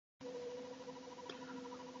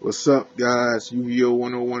What's up, guys? YuGiOh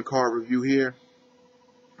 101 card review here.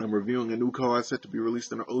 I'm reviewing a new card set to be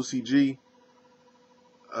released in the OCG.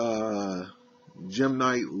 Gem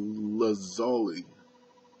Knight Lazuli.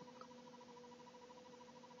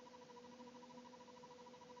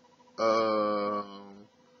 I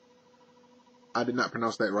did not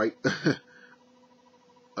pronounce that right.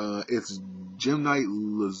 It's Gem Knight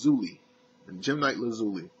Lazuli. Gem Knight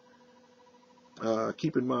Lazuli.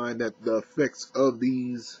 Keep in mind that the effects of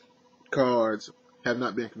these cards have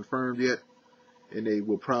not been confirmed yet, and they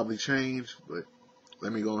will probably change, but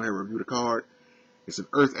let me go ahead and review the card. It's an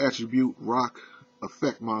Earth Attribute Rock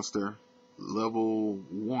Effect Monster, level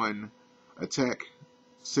 1, attack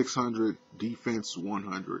 600, defense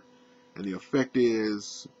 100. And the effect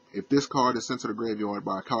is, if this card is sent to the graveyard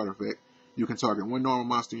by a card effect, you can target one normal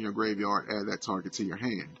monster in your graveyard, add that target to your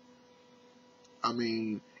hand. I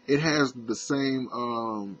mean, it has the same,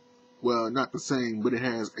 well, not the same, but it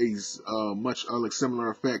has a much like similar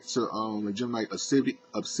effect to the Gem Knight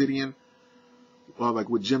Obsidian. Like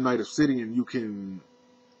with Gem Knight Obsidian, you can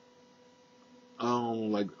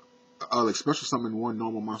like special summon one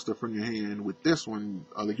normal monster from your hand. With this one,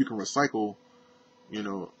 like you can recycle,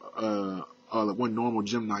 like one normal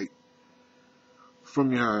Gem Knight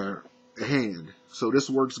from your hand. So this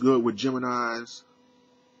works good with Geminis.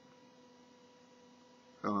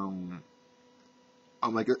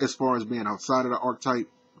 Like as far as being outside of the archetype,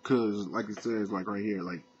 because like it says, like right here,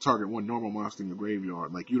 like target one normal monster in your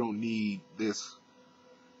graveyard. Like you don't need this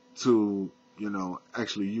to,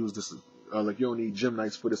 actually use this. Like you don't need Gem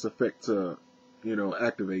Knights for this effect to,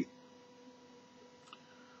 activate.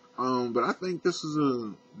 But I think this is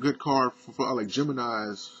a good card for like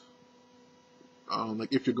Geminis.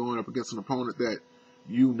 Like if you're going up against an opponent that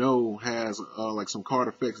has like some card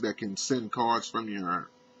effects that can send cards from your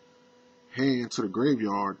hand to the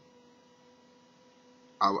graveyard.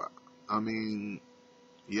 I mean,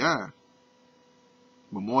 yeah.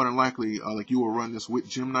 But more than likely, like you will run this with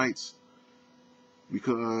Gem Knights,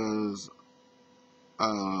 because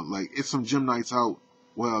like it's some Gem Knights out,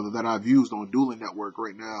 well, that I've used on Dueling Network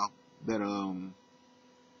right now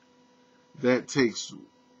that takes,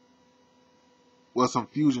 well, some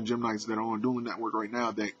fusion Gem Knights that are on Dueling Network right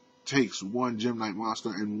now that takes one Gem Knight monster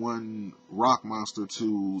and one rock monster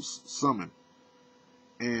to summon.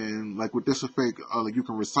 And like with this effect, like you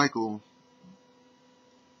can recycle,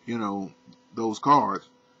 those cards,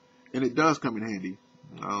 and it does come in handy.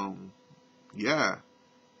 Yeah.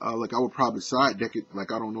 Like I would probably side deck it.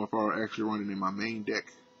 Like I don't know if I'll actually run it in my main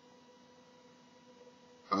deck,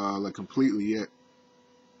 like completely yet.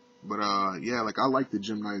 But yeah, like I like the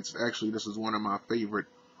Gem Knights. Actually, this is one of my favorite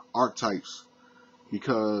archetypes,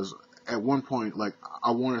 because at one point, like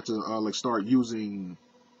I wanted to like start using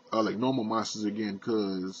like normal monsters again,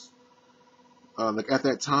 because like at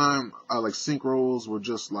that time, like synchros were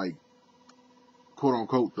just like quote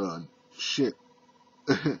unquote the shit.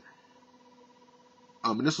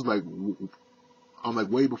 And this was like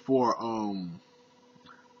way before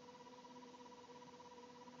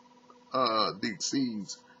Deep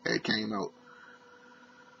Seeds had came out.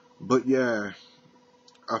 But yeah,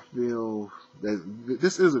 I feel that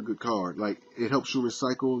this is a good card. Like it helps you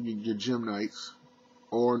recycle your Gem Knights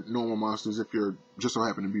or normal monsters if you're just so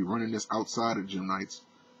happen to be running this outside of Gem Knights.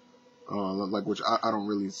 Like which I don't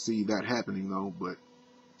really see that happening though, but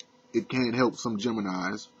it can help some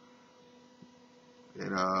Geminis.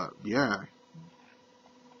 And yeah,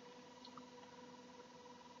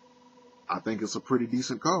 I think it's a pretty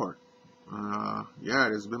decent card. Yeah,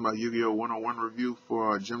 this has been my YuGiOh 101 review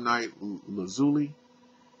for Gem Knight Lazuli.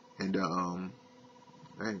 And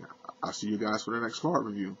hey, I'll see you guys for the next card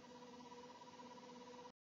review.